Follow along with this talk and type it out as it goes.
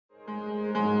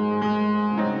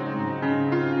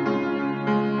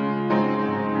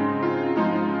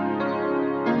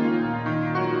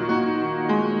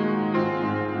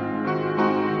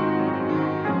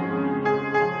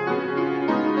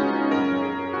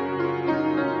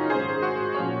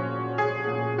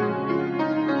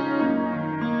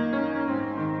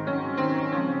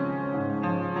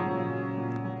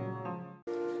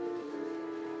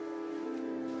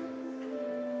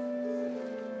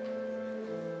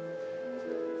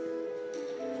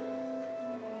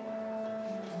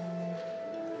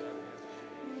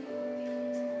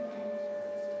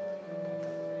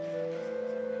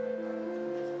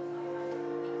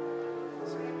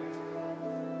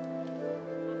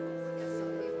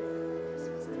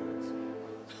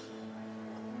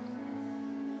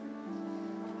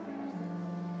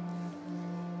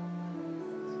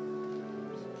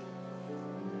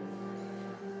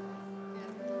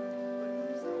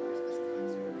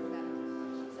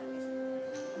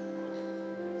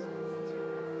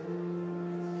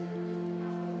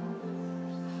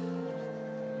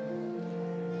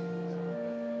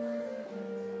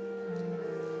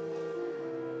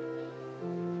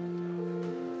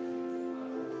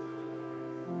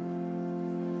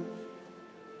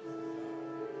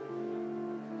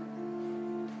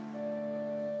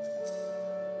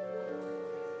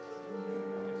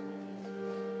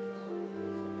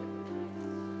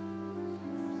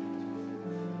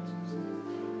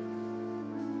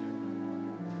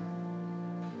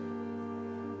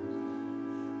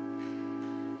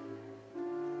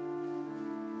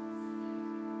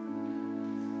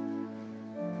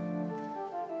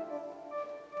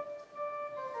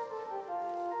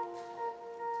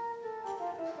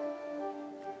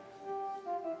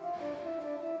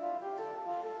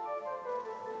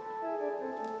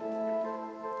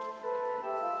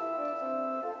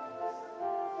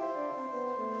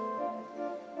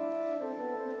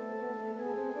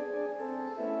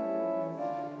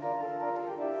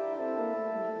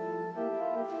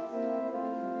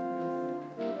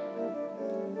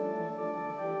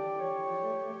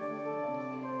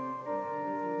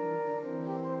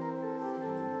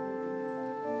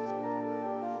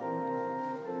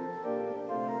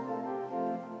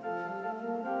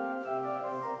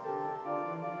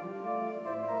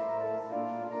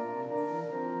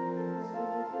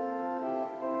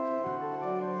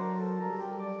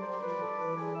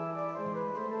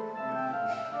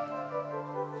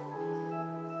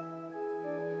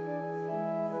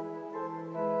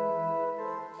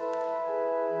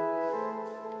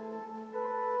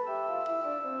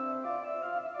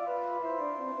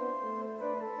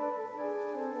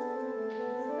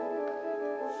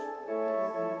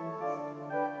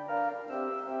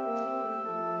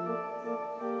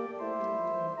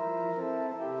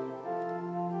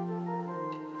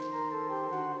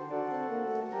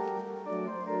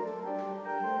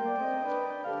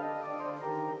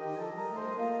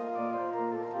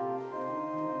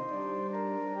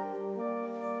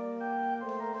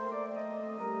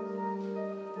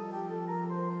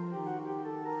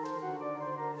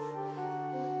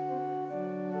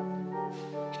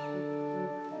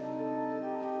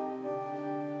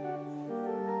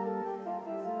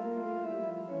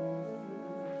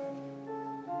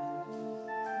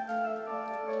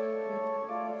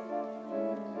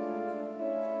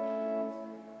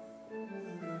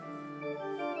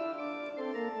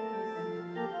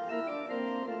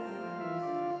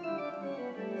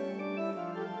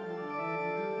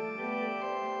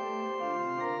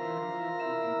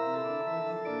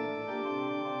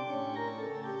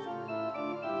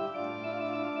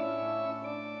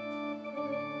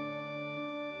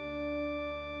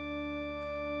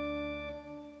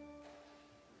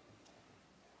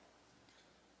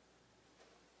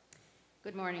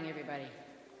Good morning, everybody.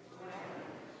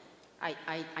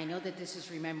 I know that this is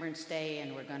Remembrance Day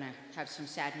and we're going to have some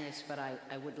sadness, but I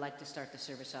would like to start the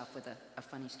service off with a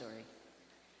funny story.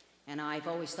 And I've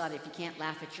always thought if you can't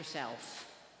laugh at yourself.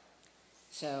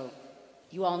 So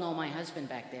you all know my husband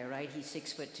back there, right? He's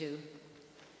 6'2".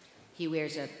 He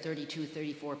wears a 32,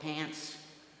 34 pants.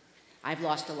 I've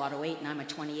lost a lot of weight and I'm a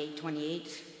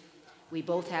 28. We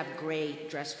both have gray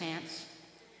dress pants.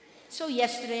 So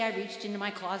yesterday I reached into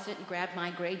my closet and grabbed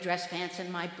my gray dress pants and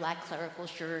my black clerical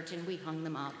shirt, and we hung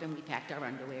them up and we packed our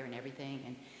underwear and everything.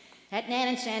 And at Nan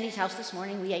and Sandy's house this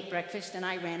morning, we ate breakfast and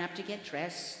I ran up to get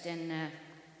dressed. And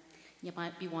you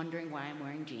might be wondering why I'm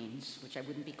wearing jeans, which I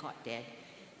wouldn't be caught dead,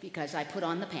 because I put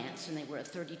on the pants and they were a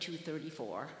 32,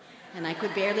 34. And I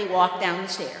could barely walk down the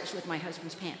stairs with my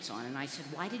husband's pants on. And I said,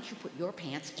 why did you put your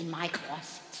pants in my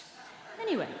closet?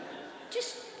 Anyway,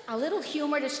 just a little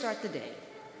humor to start the day.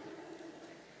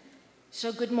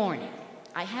 So good morning.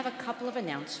 I have a couple of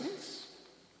announcements.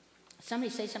 Somebody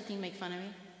say something to make fun of me?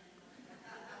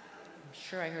 I'm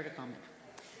sure I heard a comment.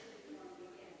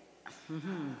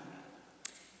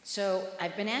 So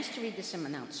I've been asked to read this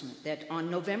announcement that on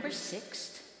November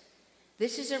 6th,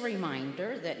 this is a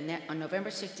reminder that on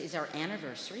November 6th is our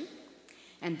anniversary,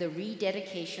 and the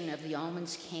rededication of the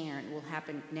Almonds Cairn will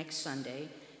happen next Sunday,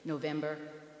 November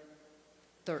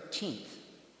 13th.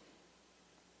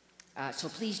 So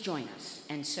please join us.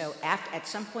 And so at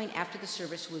some point after the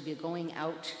service, we'll be going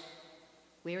out.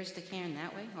 Where is the cairn?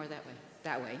 That way or that way?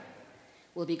 That way.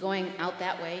 We'll be going out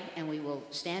that way, and we will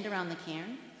stand around the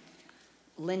cairn.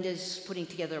 Linda's putting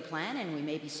together a plan, and we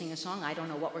maybe sing a song. I don't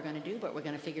know what we're going to do, but we're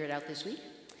going to figure it out this week.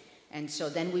 And so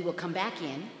then we will come back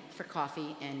in for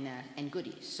coffee and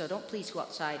goodies. So don't please go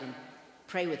outside and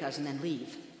pray with us and then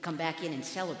leave. Come back in and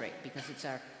celebrate, because it's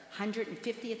our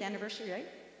 150th anniversary, right?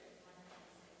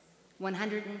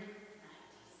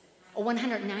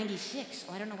 196.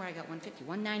 Oh, I don't know where I got 150.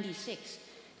 196.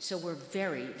 So we're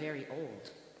very, very old.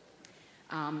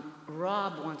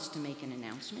 Rob wants to make an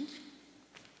announcement.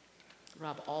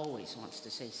 Rob always wants to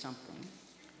say something.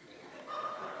 I'm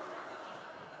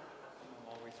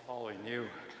always following you.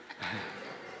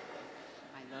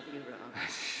 I love you, Rob.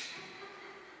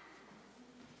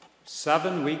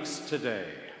 7 weeks today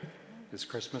is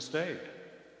Christmas Day.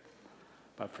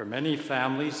 But for many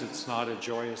families, it's not a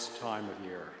joyous time of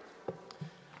year.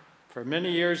 For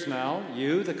many years now,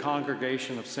 you, the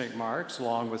congregation of St. Mark's,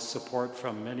 along with support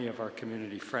from many of our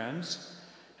community friends,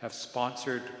 have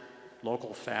sponsored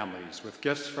local families with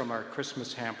gifts from our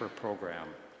Christmas hamper program.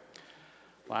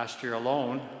 Last year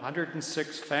alone,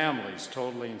 106 families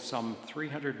totaling some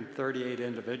 338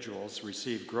 individuals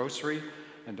received grocery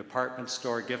and department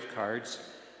store gift cards.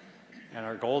 And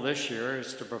our goal this year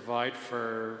is to provide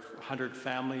for 100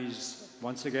 families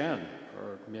once again,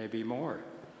 or maybe more.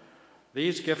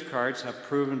 These gift cards have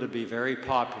proven to be very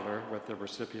popular with the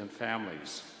recipient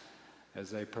families, as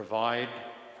they provide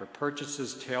for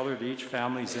purchases tailored to each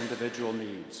family's individual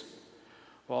needs.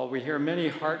 While we hear many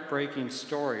heartbreaking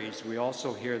stories, we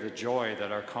also hear the joy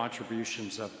that our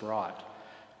contributions have brought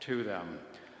to them.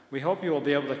 We hope you will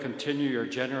be able to continue your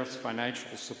generous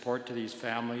financial support to these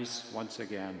families once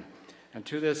again. And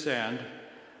to this end,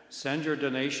 send your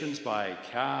donations by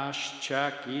cash,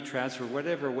 check, e-transfer,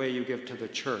 whatever way you give to the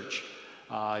church.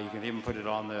 You can even put it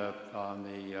on the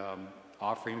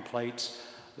offering plates.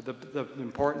 The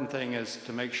important thing is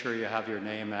to make sure you have your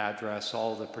name, address,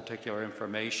 all the particular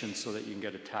information so that you can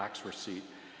get a tax receipt.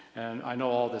 And I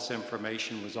know all this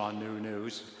information was on New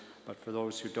News, but for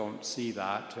those who don't see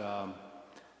that,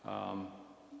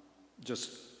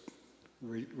 just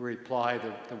reply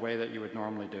the way that you would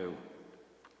normally do.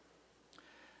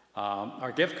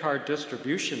 Our gift card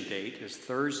distribution date is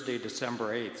Thursday,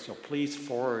 December 8th, so please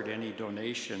forward any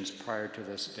donations prior to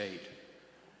this date.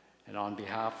 And on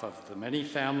behalf of the many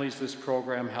families this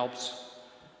program helps,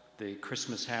 the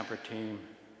Christmas Hamper team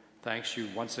thanks you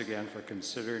once again for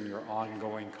considering your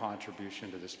ongoing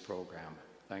contribution to this program.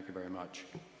 Thank you very much.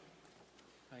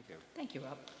 Thank you. Thank you,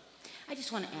 Rob. I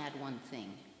just want to add one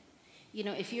thing. You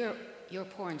know, if you're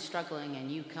poor and struggling and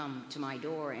you come to my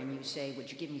door and you say, would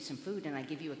you give me some food, and I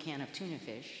give you a can of tuna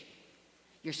fish,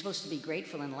 you're supposed to be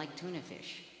grateful and like tuna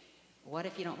fish. What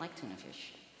if you don't like tuna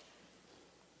fish?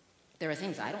 There are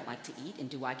things I don't like to eat, and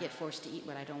do I get forced to eat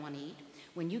what I don't want to eat?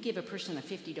 When you give a person a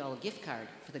 $50 gift card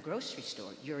for the grocery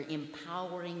store, you're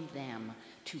empowering them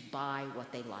to buy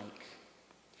what they like.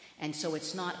 And so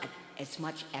it's not as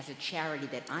much as a charity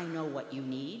that I know what you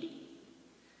need,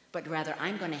 but rather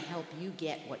I'm going to help you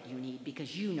get what you need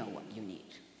because you know what you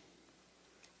need.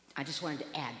 I just wanted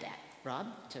to add that. Rob,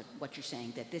 to what you're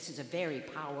saying, that this is a very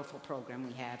powerful program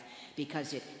we have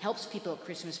because it helps people at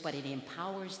Christmas, but it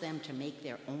empowers them to make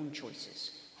their own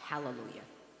choices. Hallelujah.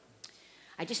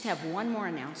 I just have one more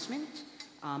announcement.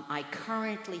 I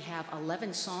currently have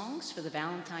 11 songs for the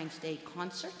Valentine's Day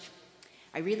concert.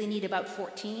 I really need about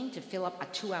 14 to fill up a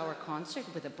 2-hour concert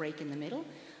with a break in the middle.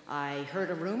 I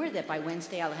heard a rumor that by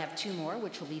Wednesday I'll have 2 more,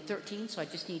 which will be 13, so I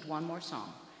just need 1 more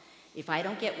song. If I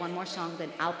don't get 1 more song,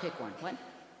 then I'll pick one. What?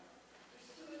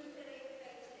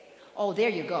 Oh, there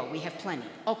you go. We have plenty.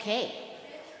 Okay.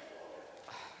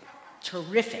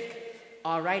 Terrific.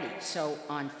 All righty. So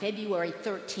on February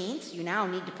 13th, you now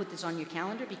need to put this on your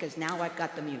calendar because now I've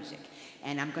got the music.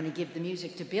 And I'm going to give the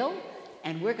music to Bill,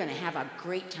 and we're going to have a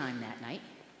great time that night.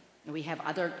 And we have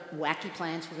other wacky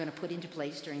plans we're going to put into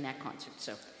place during that concert.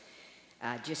 So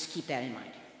just keep that in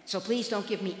mind. So please don't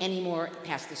give me any more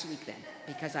past this week then,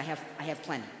 because I have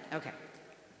plenty. Okay.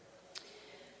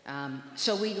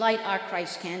 So we light our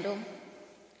Christ candle.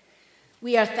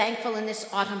 We are thankful in this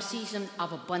autumn season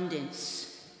of abundance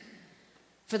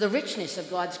for the richness of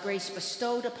God's grace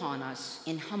bestowed upon us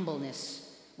in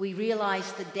humbleness. We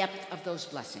realize the depth of those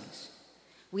blessings.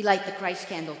 We light the Christ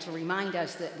candle to remind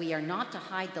us that we are not to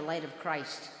hide the light of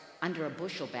Christ under a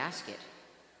bushel basket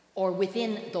or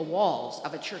within the walls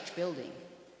of a church building,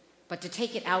 but to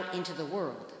take it out into the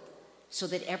world so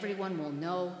that everyone will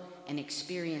know and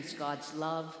experience God's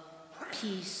love,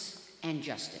 peace, and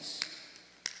justice.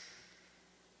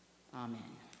 Amen.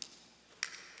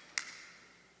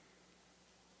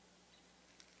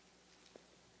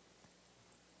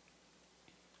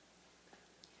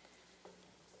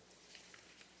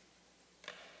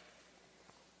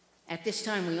 At this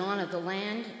time, we honor the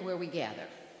land where we gather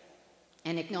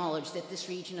and acknowledge that this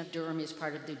region of Durham is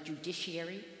part of the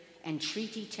judiciary and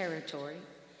treaty territory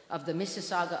of the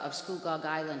Mississauga of Scugog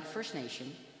Island First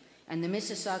Nation and the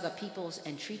Mississauga Peoples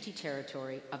and Treaty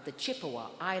Territory of the Chippewa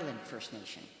Island First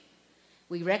Nation.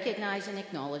 We recognize and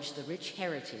acknowledge the rich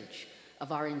heritage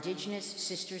of our Indigenous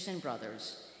sisters and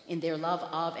brothers in their love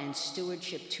of and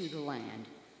stewardship to the land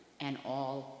and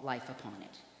all life upon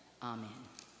it. Amen.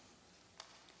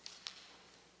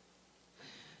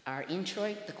 Our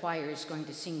introit, the choir is going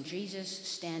to sing Jesus,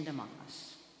 Stand Among Us.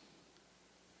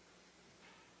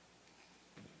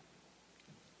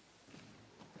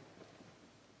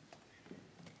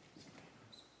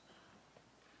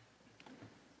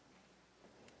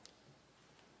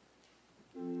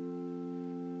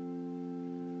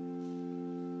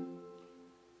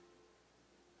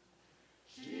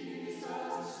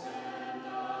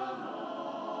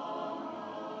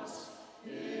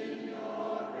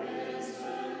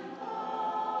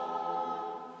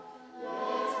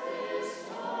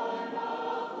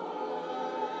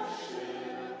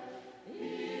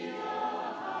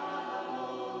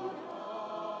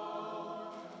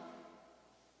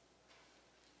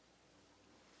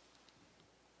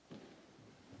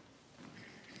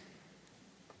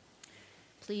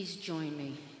 Please join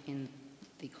me in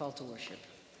the call to worship.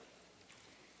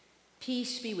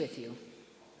 Peace be with you.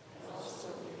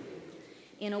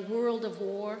 In a world of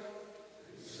war,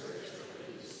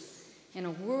 in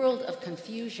a world of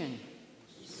confusion,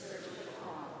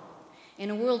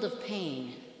 in a world of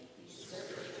pain,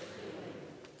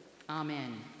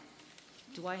 amen.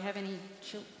 Do I have any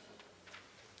children?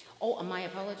 Oh, my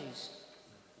apologies.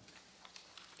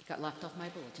 It got left off my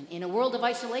bulletin. In a world of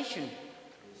isolation,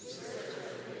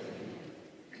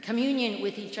 communion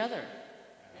with each other.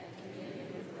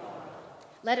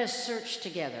 Let us search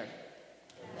together.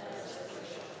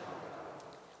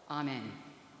 Amen.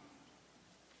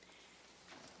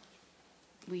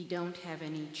 We don't have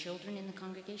any children in the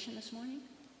congregation this morning?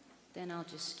 Then I'll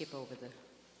just skip over the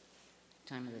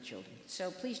time of the children.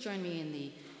 So please join me in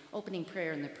the opening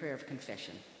prayer and the prayer of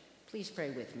confession. Please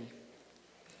pray with me.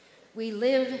 We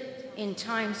live in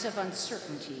times of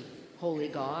uncertainty, Holy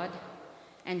God,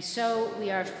 and so we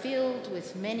are filled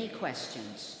with many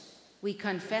questions. We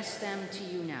confess them to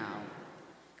you now.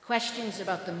 Questions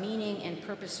about the meaning and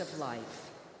purpose of life.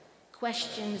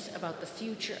 Questions about the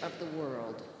future of the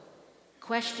world.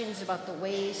 Questions about the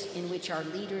ways in which our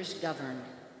leaders govern.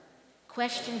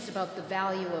 Questions about the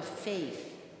value of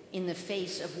faith in the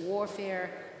face of warfare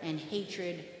and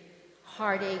hatred,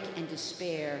 heartache and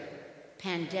despair,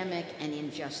 pandemic and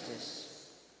injustice.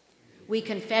 We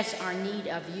confess our need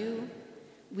of you.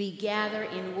 We gather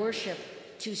in worship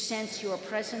to sense your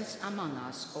presence among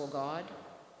us, O God.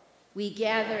 We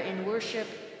gather in worship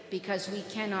because we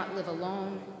cannot live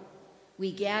alone.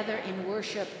 We gather in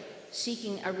worship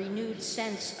seeking a renewed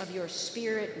sense of your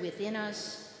Spirit within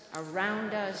us,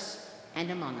 around us,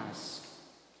 and among us.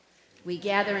 We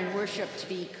gather in worship to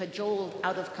be cajoled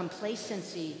out of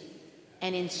complacency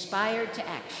and inspired to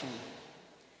action.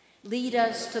 Lead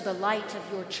us to the light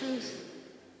of your truth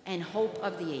and hope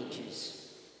of the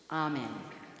ages. Amen.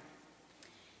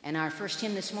 And our first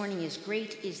hymn this morning is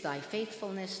Great is Thy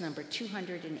Faithfulness, number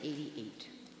 288.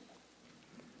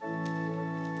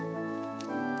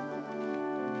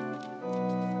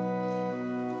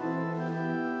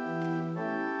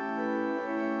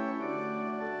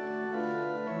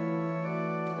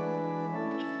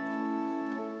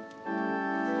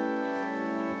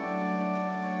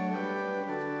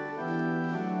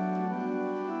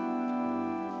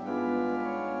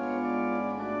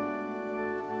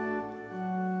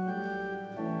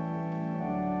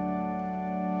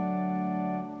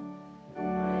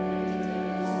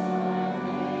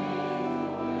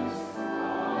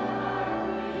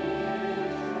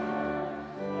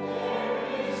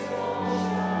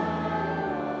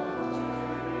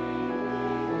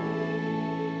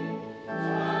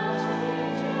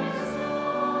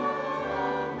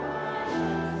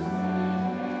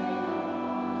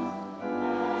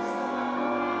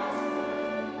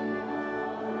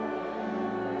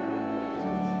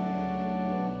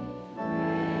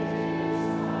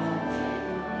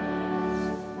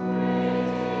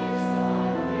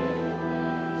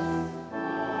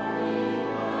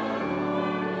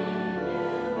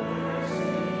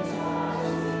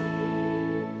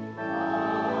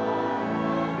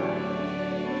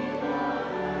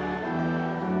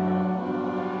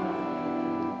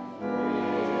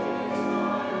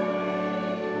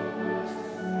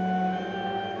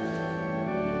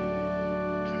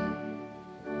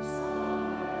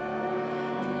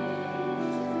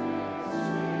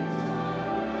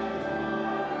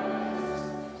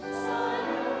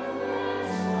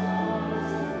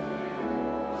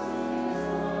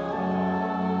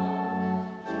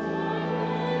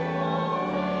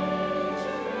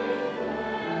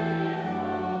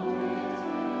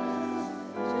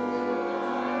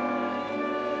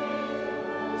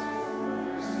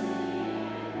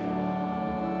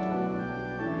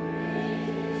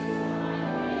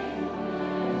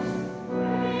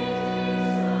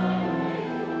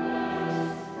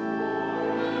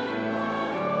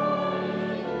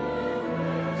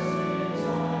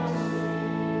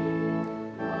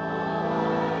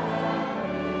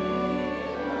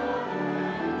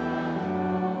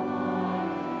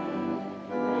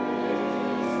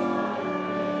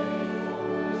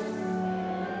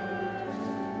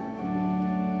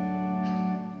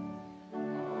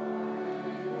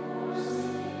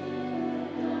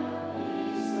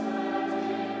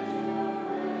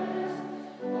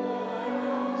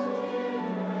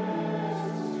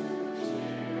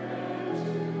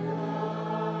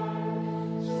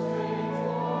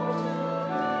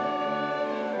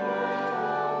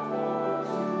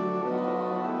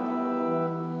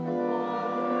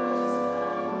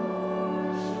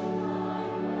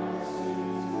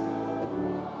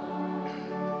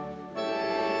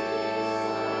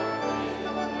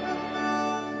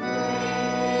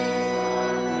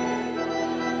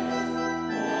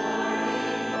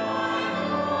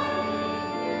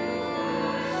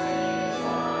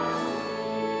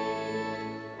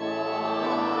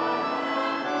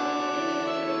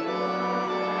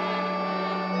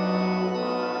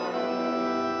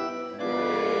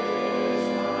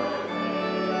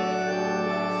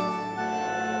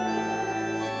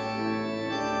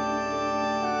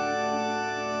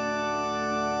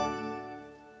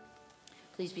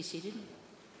 Please be seated.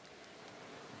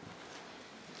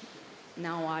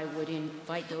 Now I would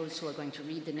invite those who are going to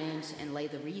read the names and lay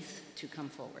the wreath to come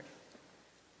forward.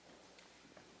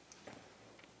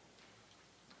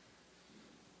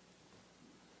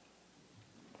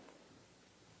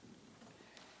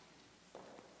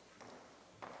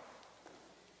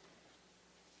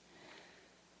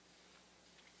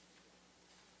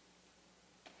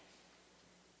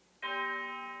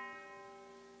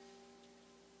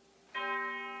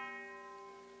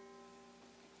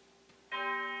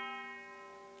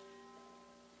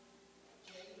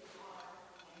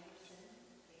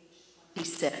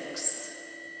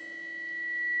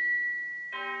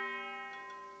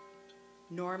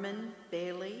 Norman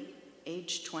Bailey,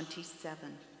 age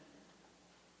 27.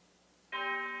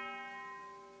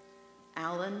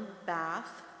 Alan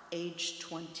Bath, age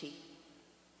 20.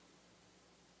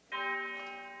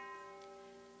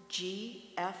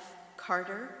 G.F.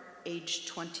 Carter, age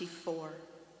 24.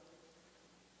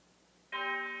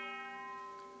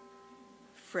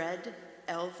 Fred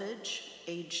Elvidge,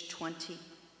 age 20.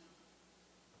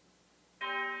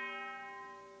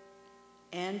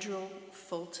 Andrew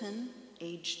Fulton,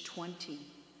 age 20.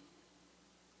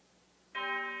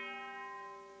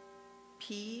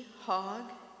 P. Hogg,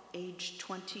 age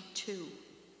 22.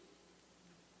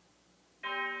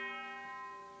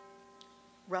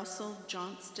 Russell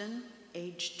Johnston,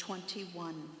 age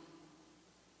 21.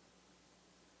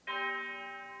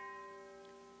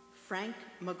 Frank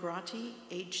Magrotti,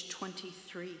 age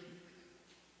 23.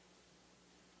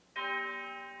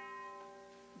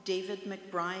 David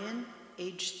McBrien,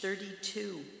 age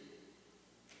 32.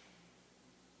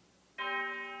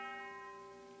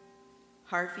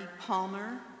 Harvey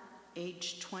Palmer,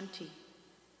 age 20.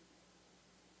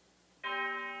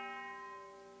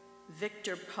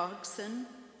 Victor Pogson,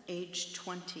 age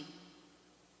 20.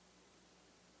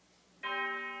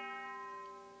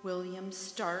 William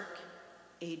Stark,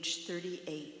 age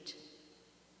 38.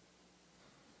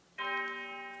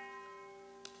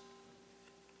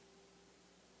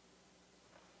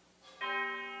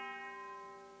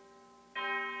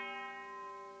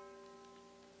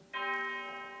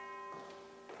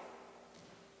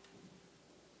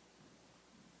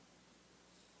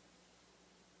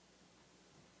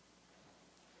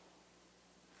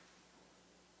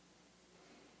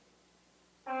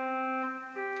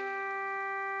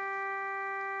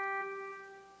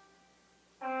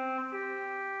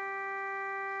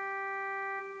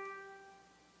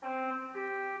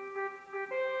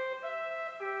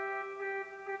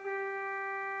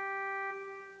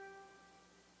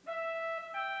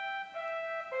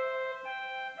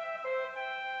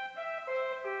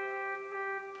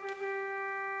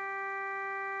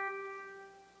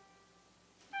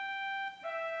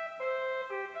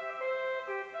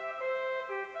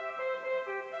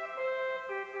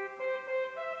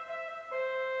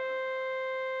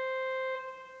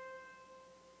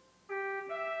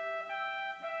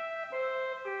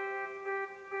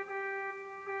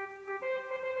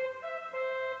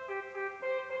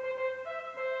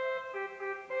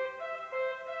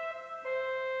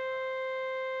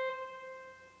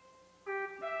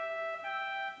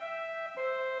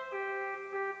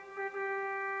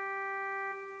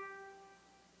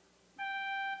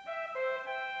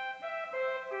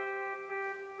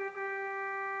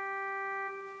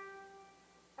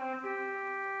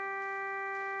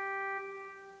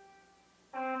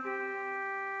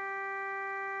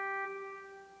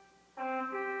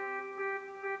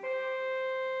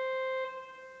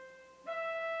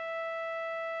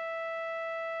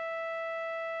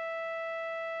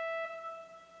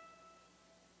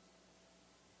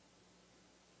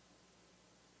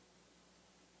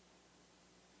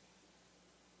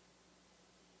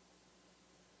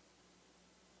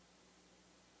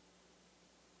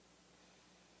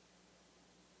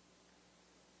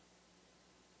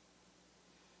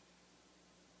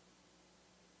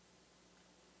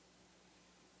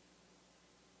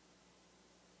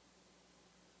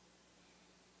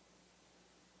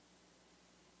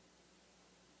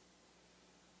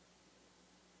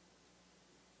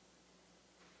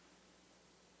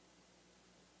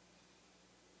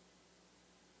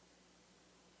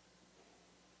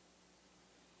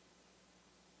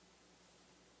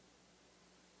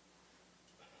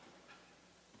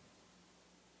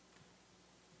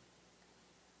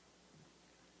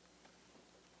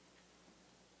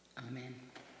 Amen.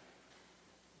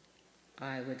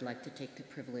 I would like to take the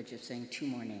privilege of saying two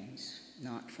more names,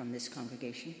 not from this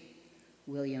congregation: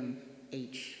 William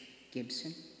H.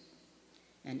 Gibson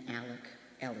and Alec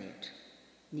Elliott,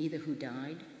 neither who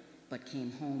died but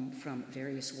came home from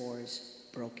various wars,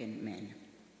 broken men.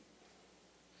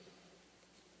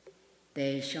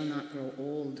 They shall not grow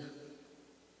old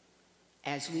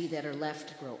as we that are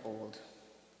left grow old.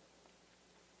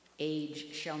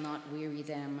 Age shall not weary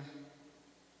them,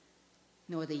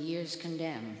 nor the years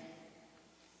condemn.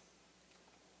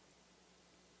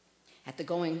 At the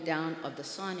going down of the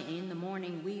sun in the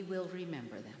morning, we will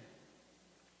remember them.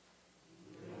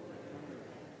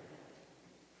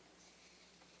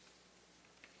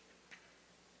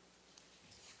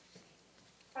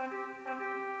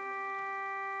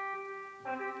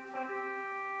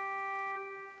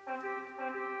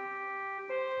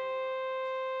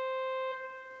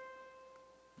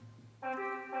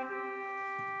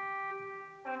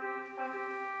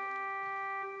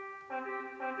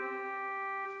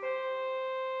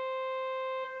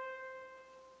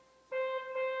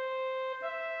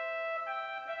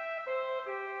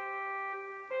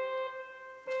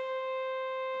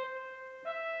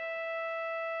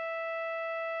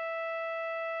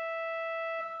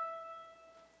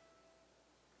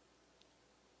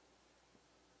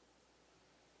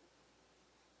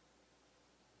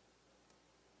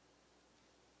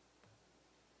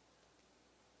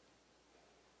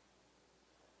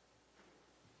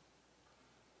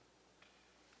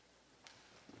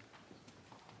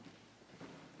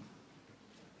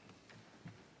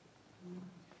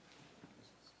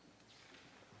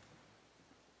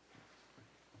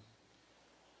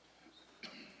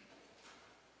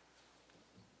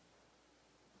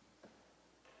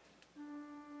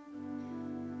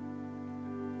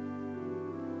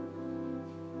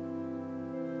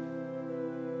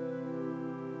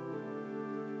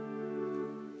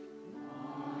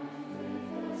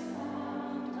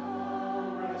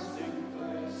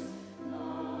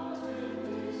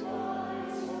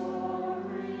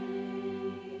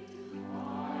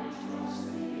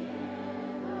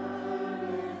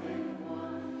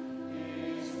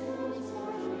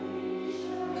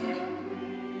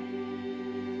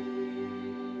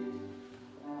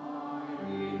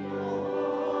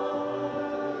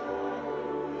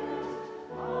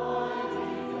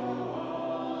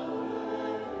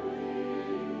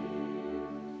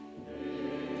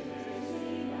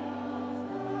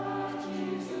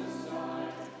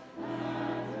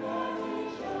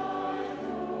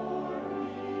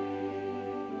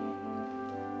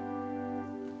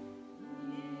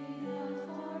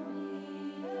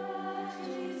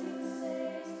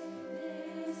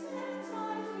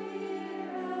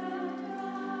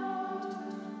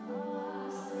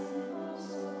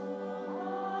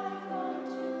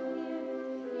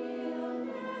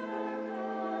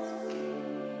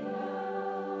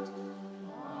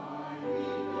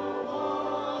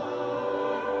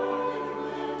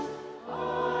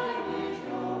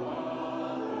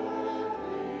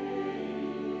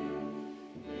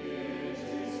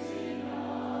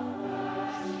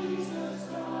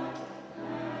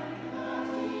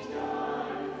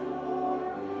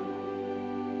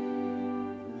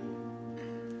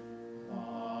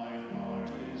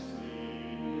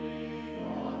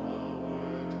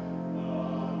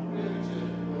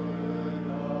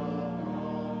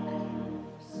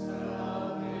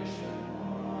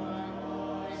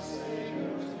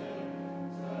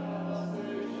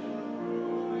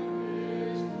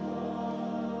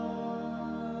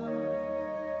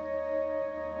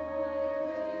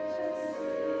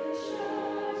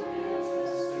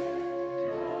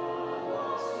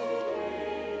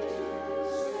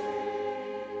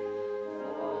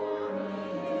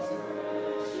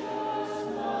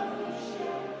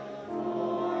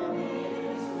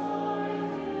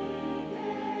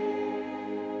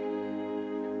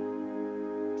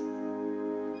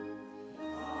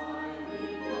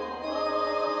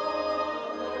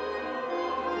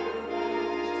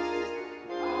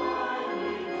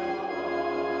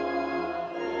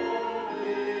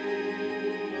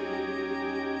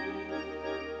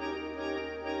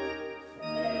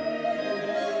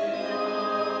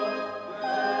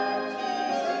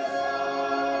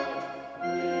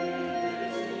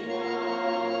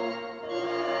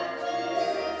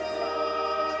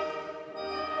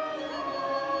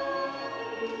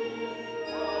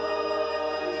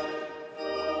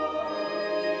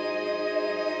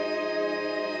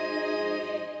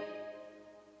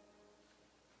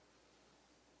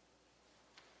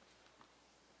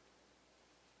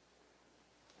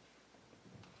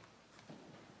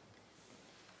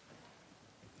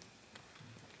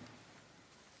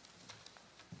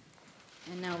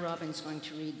 And now Robin's going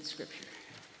to read the scripture.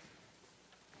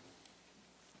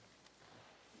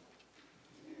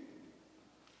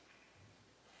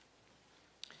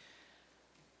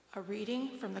 A reading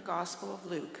from the Gospel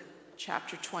of Luke,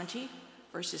 chapter 20,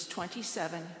 verses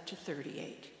 27 to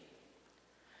 38.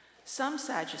 Some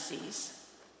Sadducees,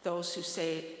 those who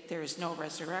say there is no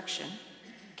resurrection,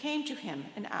 came to him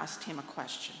and asked him a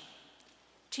question.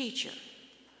 Teacher,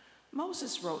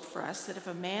 Moses wrote for us that if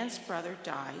a man's brother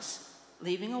dies,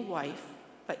 leaving a wife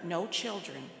but no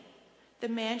children, the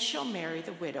man shall marry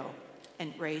the widow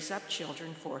and raise up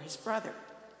children for his brother.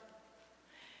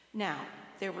 Now,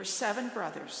 there were 7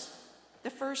 brothers.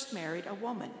 The first married a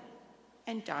woman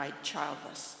and died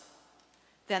childless.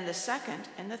 Then the second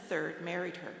and the third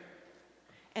married her.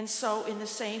 And so in the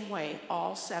same way,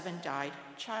 all 7 died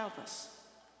childless.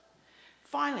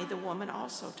 Finally, the woman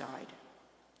also died.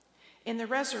 In the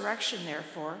resurrection,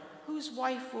 therefore, whose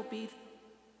wife will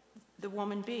the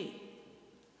woman be?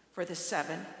 For the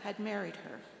 7 had married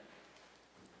her.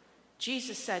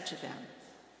 Jesus said to them,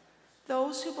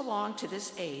 those who belong to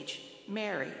this age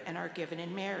marry and are given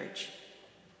in marriage.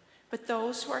 But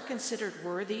those who are considered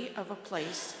worthy of a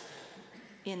place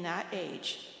in that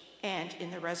age and in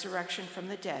the resurrection from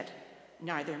the dead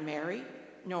neither marry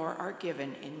nor are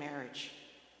given in marriage.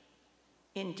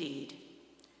 Indeed,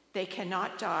 they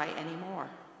cannot die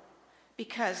anymore,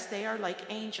 because they are like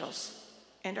angels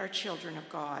and are children of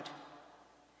God,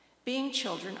 being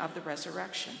children of the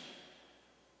resurrection.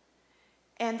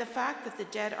 And the fact that the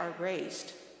dead are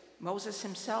raised, Moses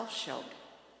himself showed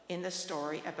in the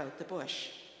story about the bush,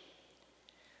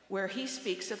 where he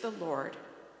speaks of the Lord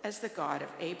as the God of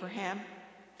Abraham,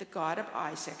 the God of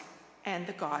Isaac, and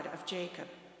the God of Jacob.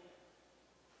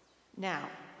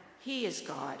 Now, he is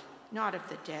God, not of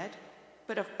the dead,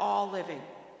 but of all living.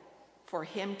 For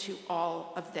him too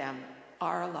all of them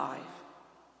are alive.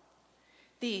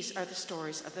 These are the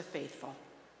stories of the faithful.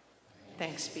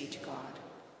 Thanks be to God.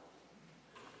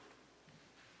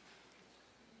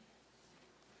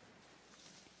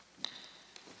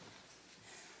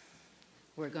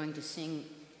 We're going to sing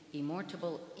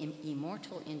Immortal,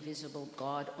 Invisible,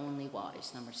 God Only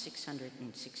Wise, number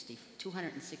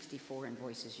 264 in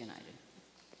Voices United.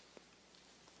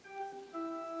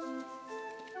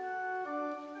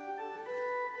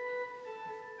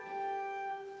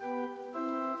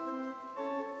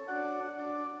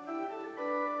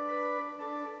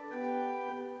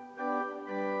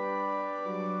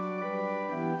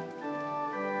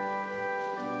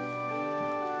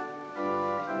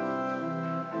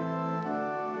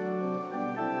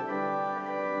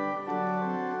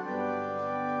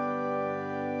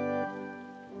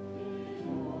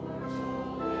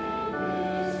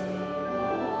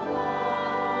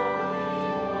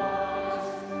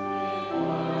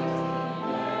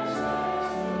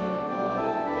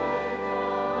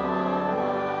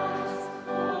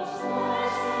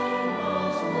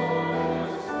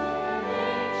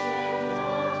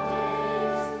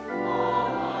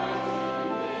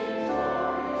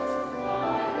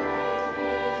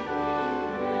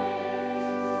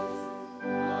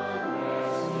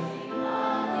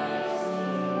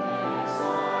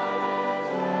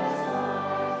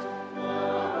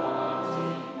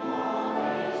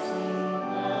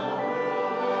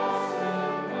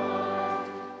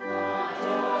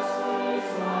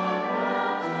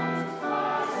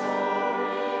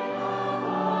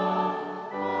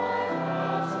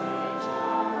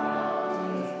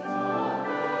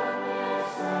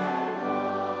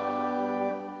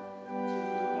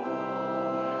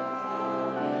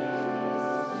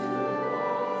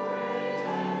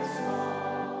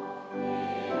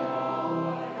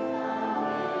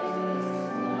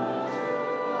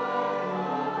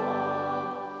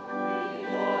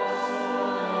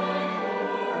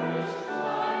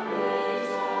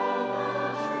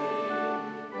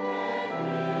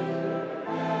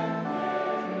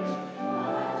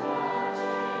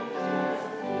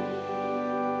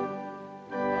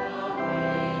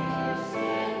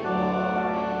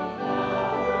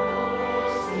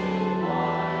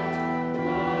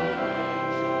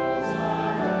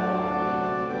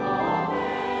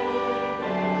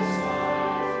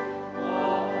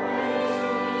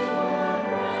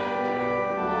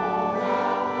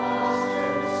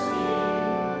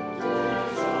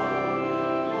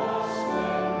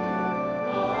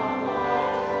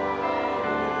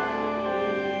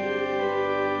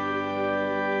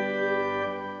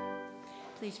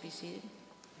 Please be seated.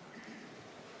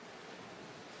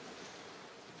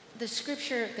 The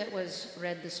scripture that was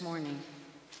read this morning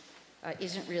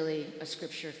isn't really a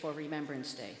scripture for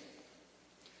Remembrance Day.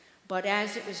 But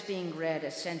as it was being read,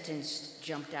 a sentence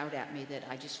jumped out at me that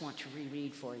I just want to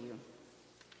reread for you.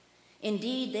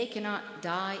 Indeed, they cannot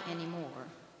die anymore,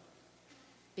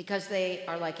 because they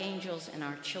are like angels and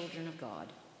are children of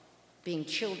God, being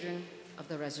children of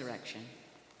the resurrection.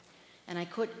 And I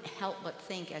couldn't help but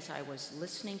think, as I was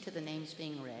listening to the names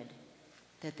being read,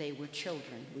 that they were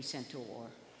children we sent to war.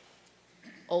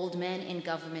 Old men in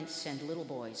government send little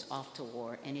boys off to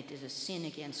war, and it is a sin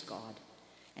against God.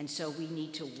 And so we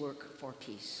need to work for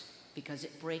peace, because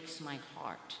it breaks my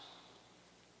heart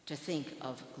to think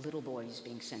of little boys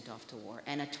being sent off to war.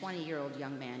 And a 20-year-old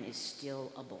young man is still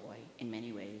a boy in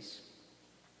many ways.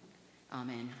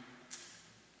 Amen.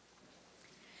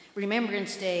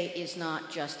 Remembrance Day is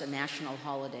not just a national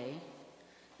holiday,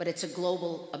 but it's a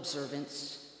global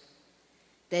observance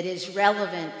that is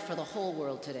relevant for the whole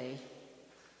world today.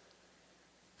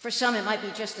 For some, it might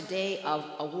be just a day of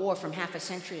a war from half a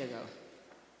century ago,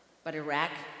 but Iraq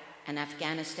and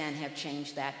Afghanistan have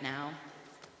changed that now.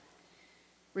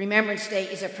 Remembrance Day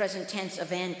is a present tense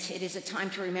event. It is a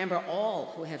time to remember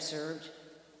all who have served,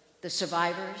 the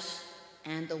survivors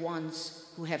and the ones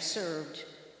who have served,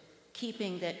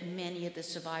 keeping that many of the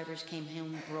survivors came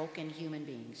home broken human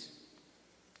beings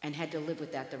and had to live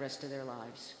with that the rest of their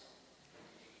lives.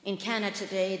 In Canada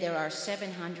today, there are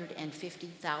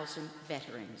 750,000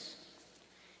 veterans.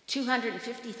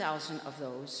 250,000 of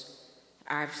those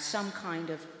have some kind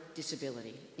of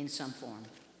disability in some form.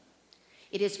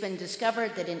 It has been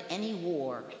discovered that in any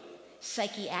war,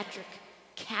 psychiatric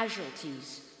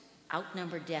casualties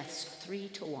outnumber deaths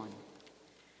 3-1,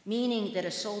 meaning that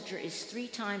a soldier is 3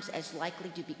 times as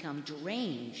likely to become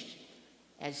deranged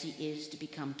as he is to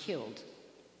become killed.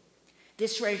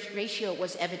 This ratio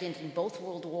was evident in both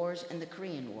World Wars and the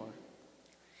Korean War.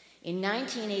 In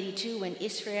 1982, when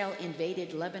Israel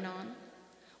invaded Lebanon,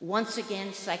 once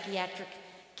again psychiatric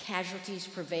casualties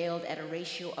prevailed at a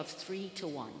ratio of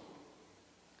 3-1.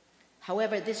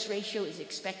 However, this ratio is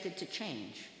expected to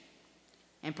change,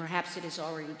 and perhaps it has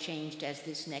already changed as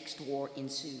this next war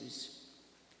ensues.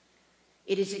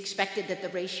 It is expected that the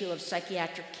ratio of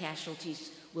psychiatric casualties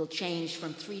will change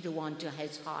from 3-1 to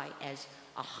as high as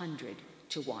 100-1,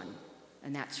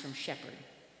 and that's from Shepherd.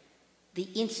 The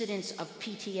incidence of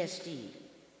PTSD,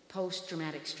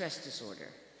 post-traumatic stress disorder,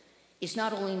 is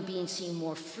not only being seen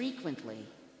more frequently,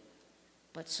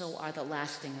 but so are the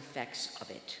lasting effects of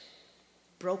it.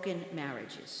 Broken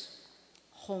marriages,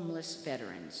 homeless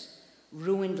veterans,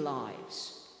 ruined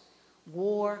lives.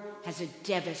 War has a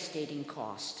devastating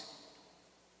cost.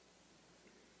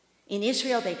 In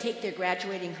Israel, they take their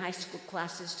graduating high school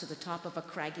classes to the top of a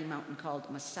craggy mountain called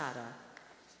Masada,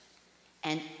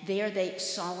 and there they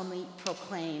solemnly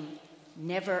proclaim,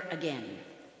 never again.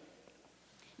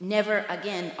 Never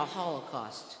again a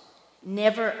Holocaust.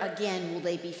 Never again will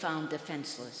they be found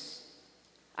defenseless.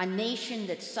 A nation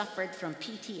that suffered from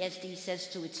PTSD says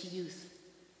to its youth,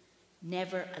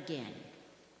 never again.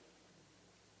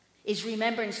 Is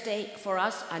Remembrance Day for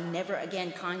us a never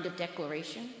again kind of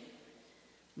declaration?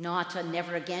 Not a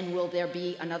never again will there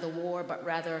be another war, but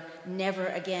rather never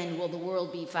again will the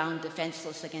world be found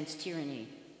defenseless against tyranny.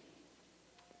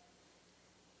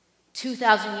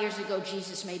 2,000 years ago,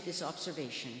 Jesus made this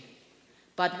observation.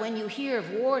 But when you hear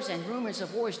of wars and rumors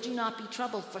of wars, do not be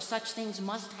troubled, for such things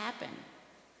must happen.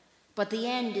 But the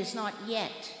end is not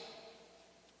yet.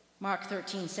 Mark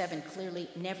 13:7, clearly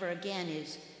never again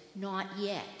is not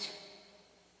yet.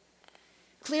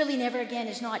 Clearly never again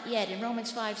is not yet. In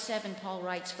Romans 5:7, Paul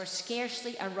writes, for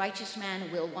scarcely a righteous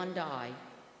man will one die,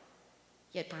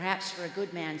 yet perhaps for a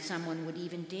good man someone would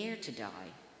even dare to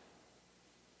die.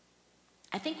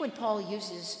 I think when Paul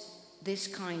uses this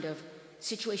kind of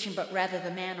situation, but rather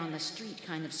the man on the street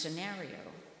kind of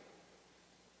scenario,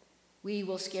 we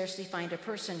will scarcely find a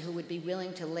person who would be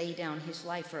willing to lay down his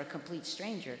life for a complete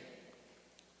stranger,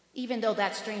 even though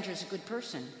that stranger is a good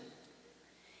person.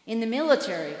 In the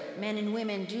military, men and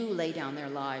women do lay down their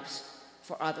lives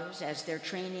for others, as their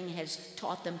training has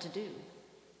taught them to do.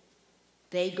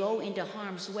 They go into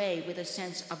harm's way with a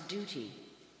sense of duty,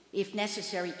 if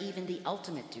necessary, even the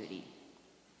ultimate duty.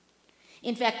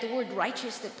 In fact, the word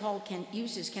righteous that Paul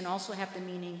uses can also have the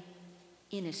meaning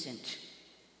innocent.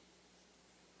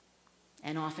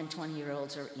 And often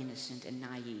 20-year-olds are innocent and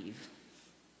naive.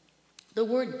 The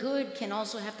word good can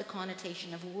also have the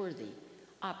connotation of worthy,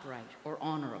 upright, or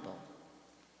honorable.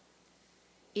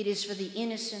 It is for the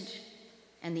innocent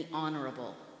and the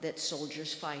honorable that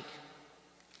soldiers fight.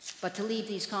 But to leave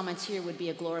these comments here would be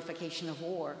a glorification of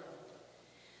war.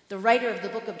 The writer of the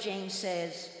book of James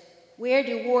says, where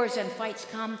do wars and fights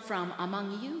come from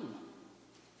among you?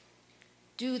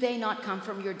 Do they not come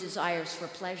from your desires for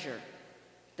pleasure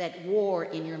that war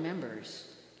in your members.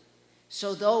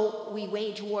 So though we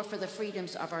wage war for the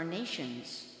freedoms of our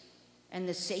nations and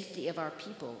the safety of our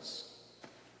peoples,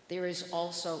 there is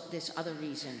also this other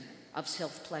reason of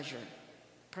self-pleasure,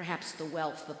 perhaps the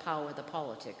wealth, the power, the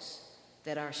politics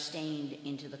that are stained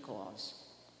into the cause.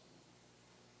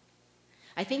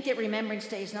 I think that Remembrance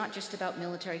Day is not just about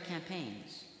military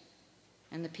campaigns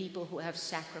and the people who have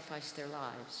sacrificed their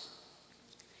lives.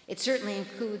 It certainly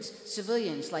includes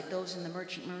civilians like those in the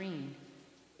Merchant Marine.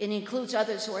 It includes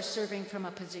others who are serving from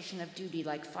a position of duty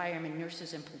like firemen,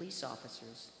 nurses, and police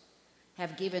officers,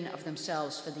 have given of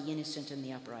themselves for the innocent and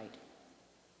the upright.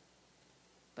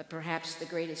 But perhaps the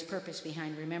greatest purpose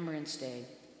behind Remembrance Day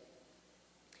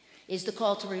is the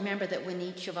call to remember that when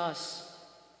each of us,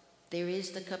 there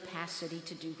is the capacity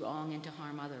to do wrong and to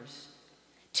harm others,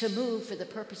 to move for the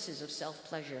purposes of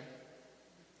self-pleasure.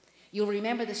 You'll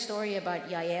remember the story about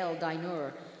Yael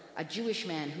Dainur, a Jewish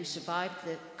man who survived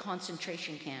the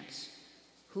concentration camps,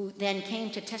 who then came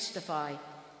to testify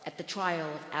at the trial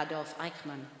of Adolf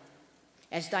Eichmann.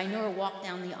 As Dainur walked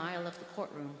down the aisle of the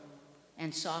courtroom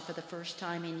and saw for the first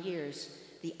time in years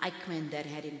the Eichmann that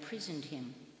had imprisoned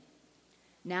him,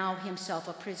 now himself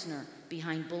a prisoner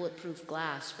behind bulletproof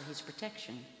glass for his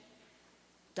protection,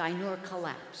 Dainur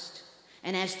collapsed.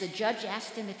 And as the judge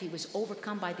asked him if he was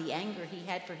overcome by the anger he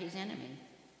had for his enemy,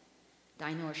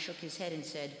 Dainur shook his head and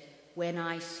said, "When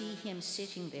I see him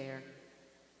sitting there,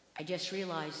 I just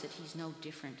realize that he's no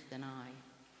different than I."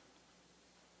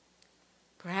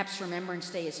 Perhaps Remembrance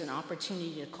Day is an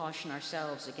opportunity to caution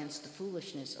ourselves against the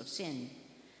foolishness of sin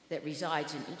that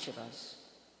resides in each of us.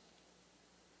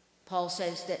 Paul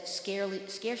says that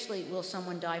scarcely will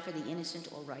someone die for the innocent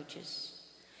or righteous,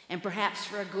 and perhaps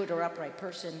for a good or upright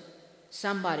person,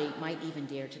 somebody might even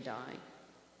dare to die.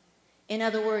 In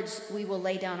other words, we will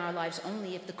lay down our lives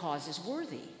only if the cause is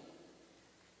worthy.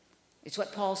 It's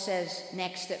what Paul says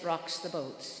next that rocks the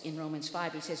boats in Romans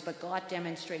 5. He says, "But God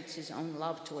demonstrates his own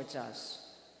love towards us,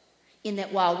 in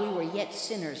that while we were yet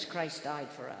sinners, Christ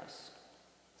died for us."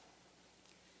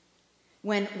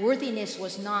 When worthiness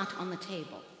was not on the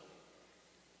table,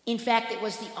 in fact, it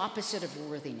was the opposite of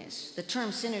worthiness. The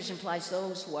term sinners implies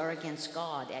those who are against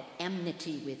God, at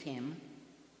enmity with him,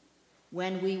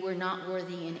 when we were not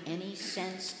worthy in any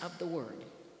sense of the word.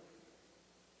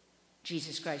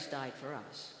 Jesus Christ died for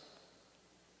us.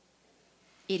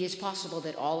 It is possible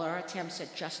that all our attempts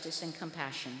at justice and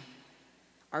compassion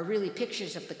are really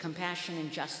pictures of the compassion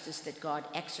and justice that God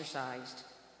exercised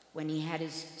when he had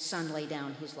his son lay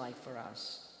down his life for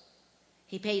us.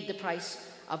 He paid the price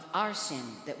of our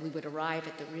sin that we would arrive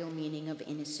at the real meaning of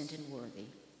innocent and worthy.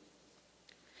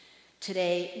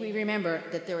 Today, we remember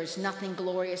that there is nothing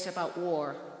glorious about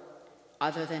war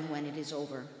other than when it is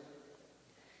over.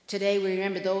 Today, we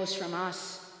remember those from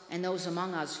us and those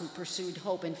among us who pursued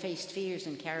hope and faced fears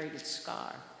and carried its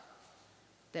scar,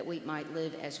 that we might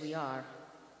live as we are,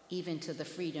 even to the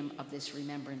freedom of this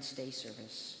Remembrance Day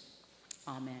service.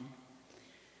 Amen.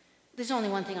 There's only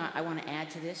one thing I want to add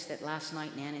to this, that last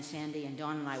night Nan and Sandy and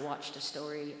Dawn and I watched a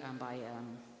story by,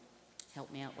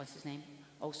 help me out, what's his name?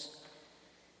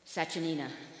 Sachanina.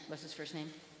 What's his first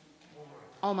name?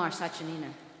 Omar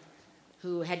Sachanina,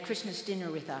 who had Christmas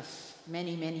dinner with us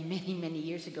many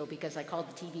years ago, because I called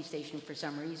the TV station for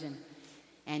some reason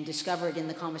and discovered in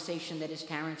the conversation that his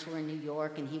parents were in New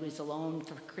York and he was alone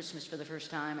for Christmas for the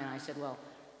first time. And I said, "Well,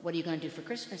 what are you going to do for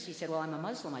Christmas?" He said, "Well, I'm a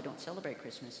Muslim. I don't celebrate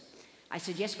Christmas." I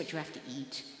said, "Yes, but you have to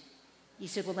eat." He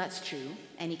said, "Well, that's true."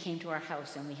 And he came to our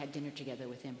house and we had dinner together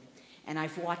with him. And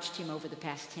I've watched him over the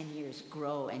past 10 years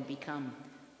grow and become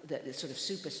the sort of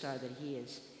superstar that he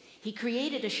is. He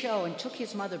created a show and took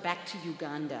his mother back to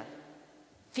Uganda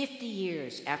 50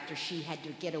 years after she had to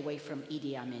get away from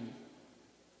Idi Amin.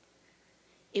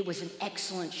 It was an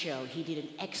excellent show. He did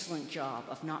an excellent job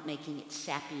of not making it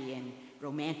sappy and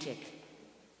romantic.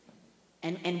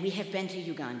 And we have been to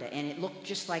Uganda, and it looked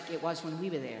just like it was when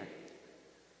we were there.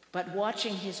 But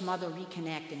watching his mother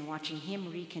reconnect and watching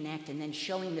him reconnect and then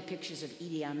showing the pictures of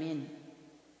Idi Amin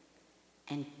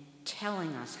and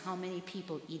telling us how many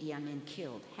people Idi Amin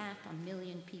killed,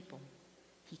 500,000 people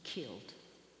he killed.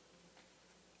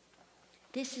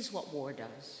 This is what war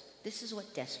does. This is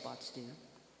what despots do.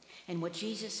 And what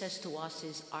Jesus says to us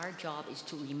is our job is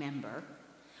to remember.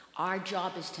 Our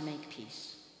job is to make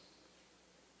peace.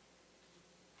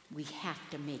 We have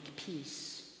to make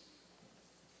peace.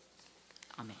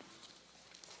 Amen.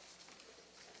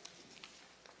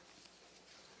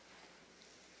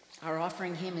 Our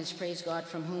offering hymn is Praise God,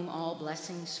 from whom all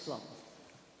blessings flow.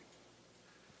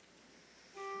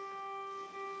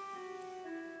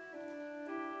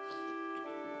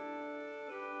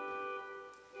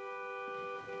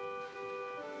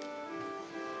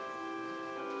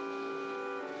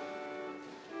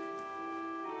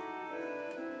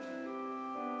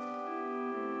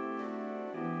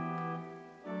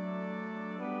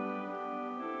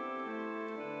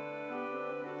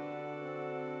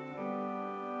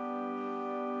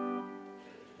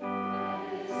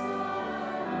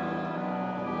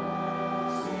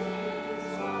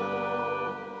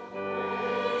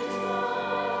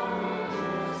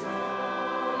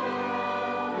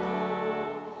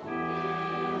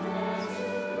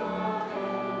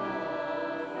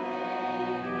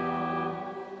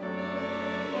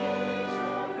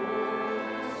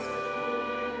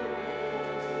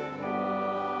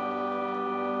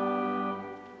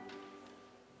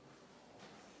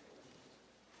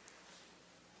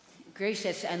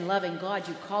 Gracious and loving God,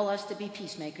 you call us to be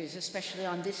peacemakers, especially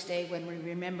on this day when we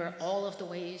remember all of the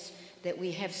ways that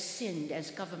we have sinned as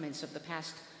governments of the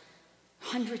past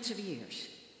hundreds of years.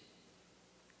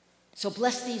 So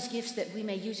bless these gifts that we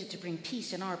may use it to bring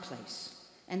peace in our place,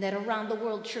 and that around the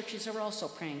world churches are also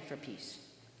praying for peace.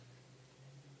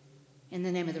 In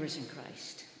the name of the risen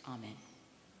Christ, amen.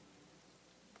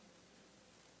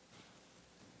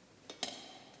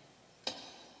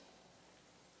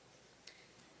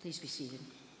 Please be seated.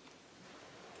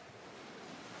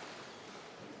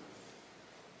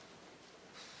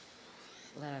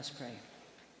 Let us pray.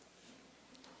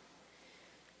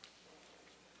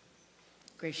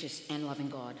 Gracious and loving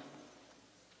God,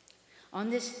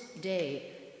 on this day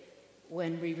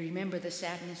when we remember the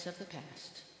sadness of the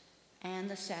past and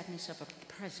the sadness of a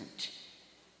present,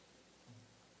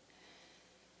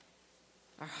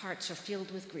 our hearts are filled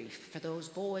with grief for those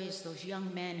boys, those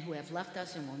young men who have left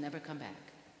us and will never come back.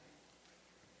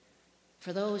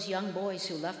 For those young boys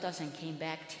who left us and came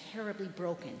back terribly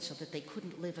broken so that they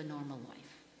couldn't live a normal life.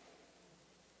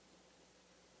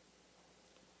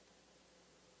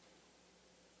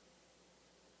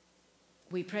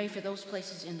 We pray for those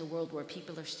places in the world where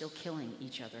people are still killing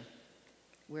each other,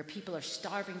 where people are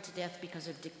starving to death because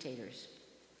of dictators.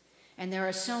 And there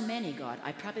are so many, God,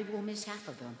 I probably will miss half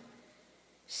of them.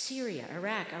 Syria,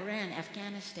 Iraq, Iran,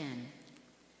 Afghanistan,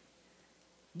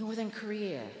 Northern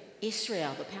Korea,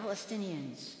 Israel, the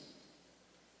Palestinians,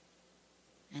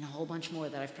 and a whole bunch more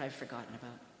that I've probably forgotten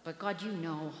about. But God, you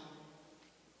know,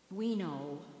 we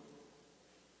know.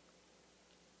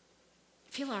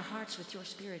 Fill our hearts with your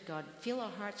Spirit, God. Fill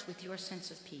our hearts with your sense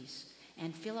of peace,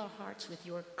 and fill our hearts with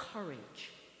your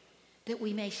courage, that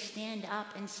we may stand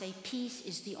up and say peace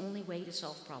is the only way to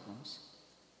solve problems.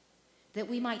 That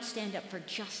we might stand up for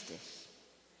justice.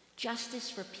 Justice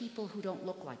for people who don't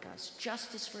look like us.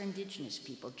 Justice for indigenous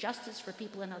people. Justice for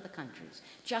people in other countries.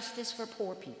 Justice for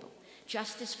poor people.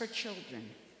 Justice for children.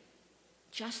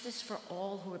 Justice for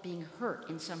all who are being hurt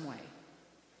in some way.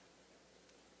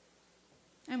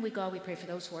 And God, we pray for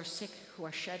those who are sick, who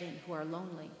are shut in, who are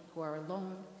lonely, who are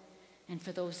alone, and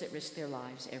for those that risk their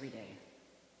lives every day.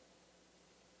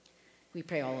 We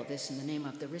pray all of this in the name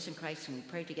of the risen Christ, and we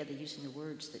pray together using the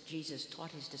words that Jesus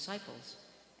taught his disciples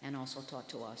and also taught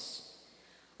to us.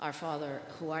 Our Father,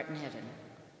 who art in heaven,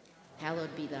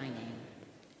 hallowed be thy name.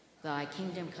 Thy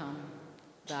kingdom come,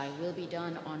 thy will be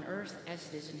done on earth as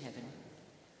it is in heaven.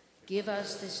 Give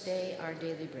us this day our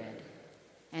daily bread,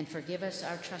 and forgive us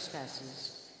our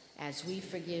trespasses, as we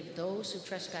forgive those who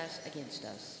trespass against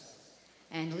us.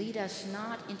 And lead us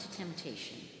not into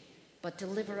temptation, but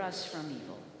deliver us from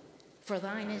evil. For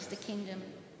thine is the kingdom,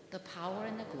 the power,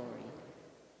 and the glory,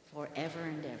 forever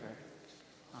and ever.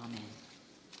 Amen.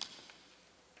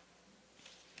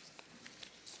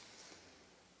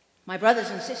 My brothers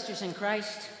and sisters in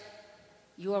Christ,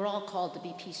 you are all called to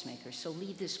be peacemakers, so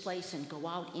leave this place and go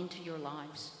out into your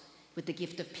lives with the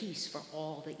gift of peace for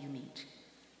all that you meet.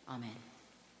 Amen.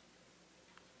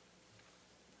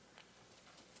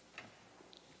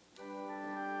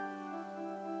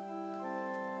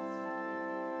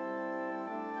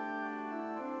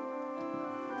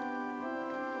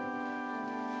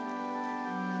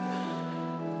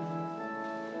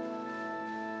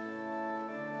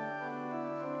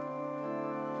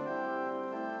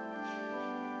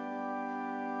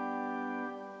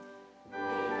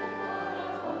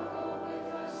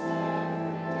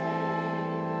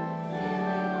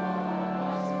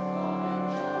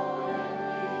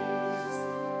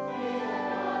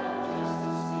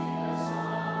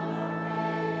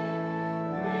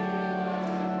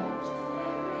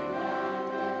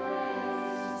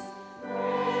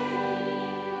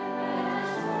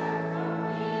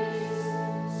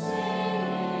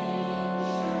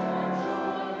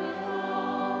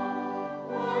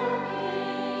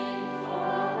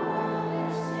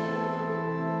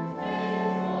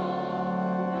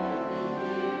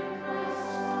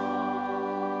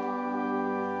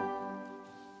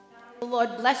 The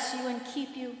Lord bless you and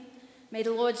keep you. May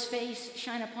the Lord's face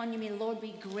shine upon you. May the Lord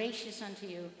be gracious unto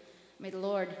you. May the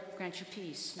Lord grant you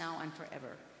peace now and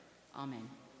forever. Amen.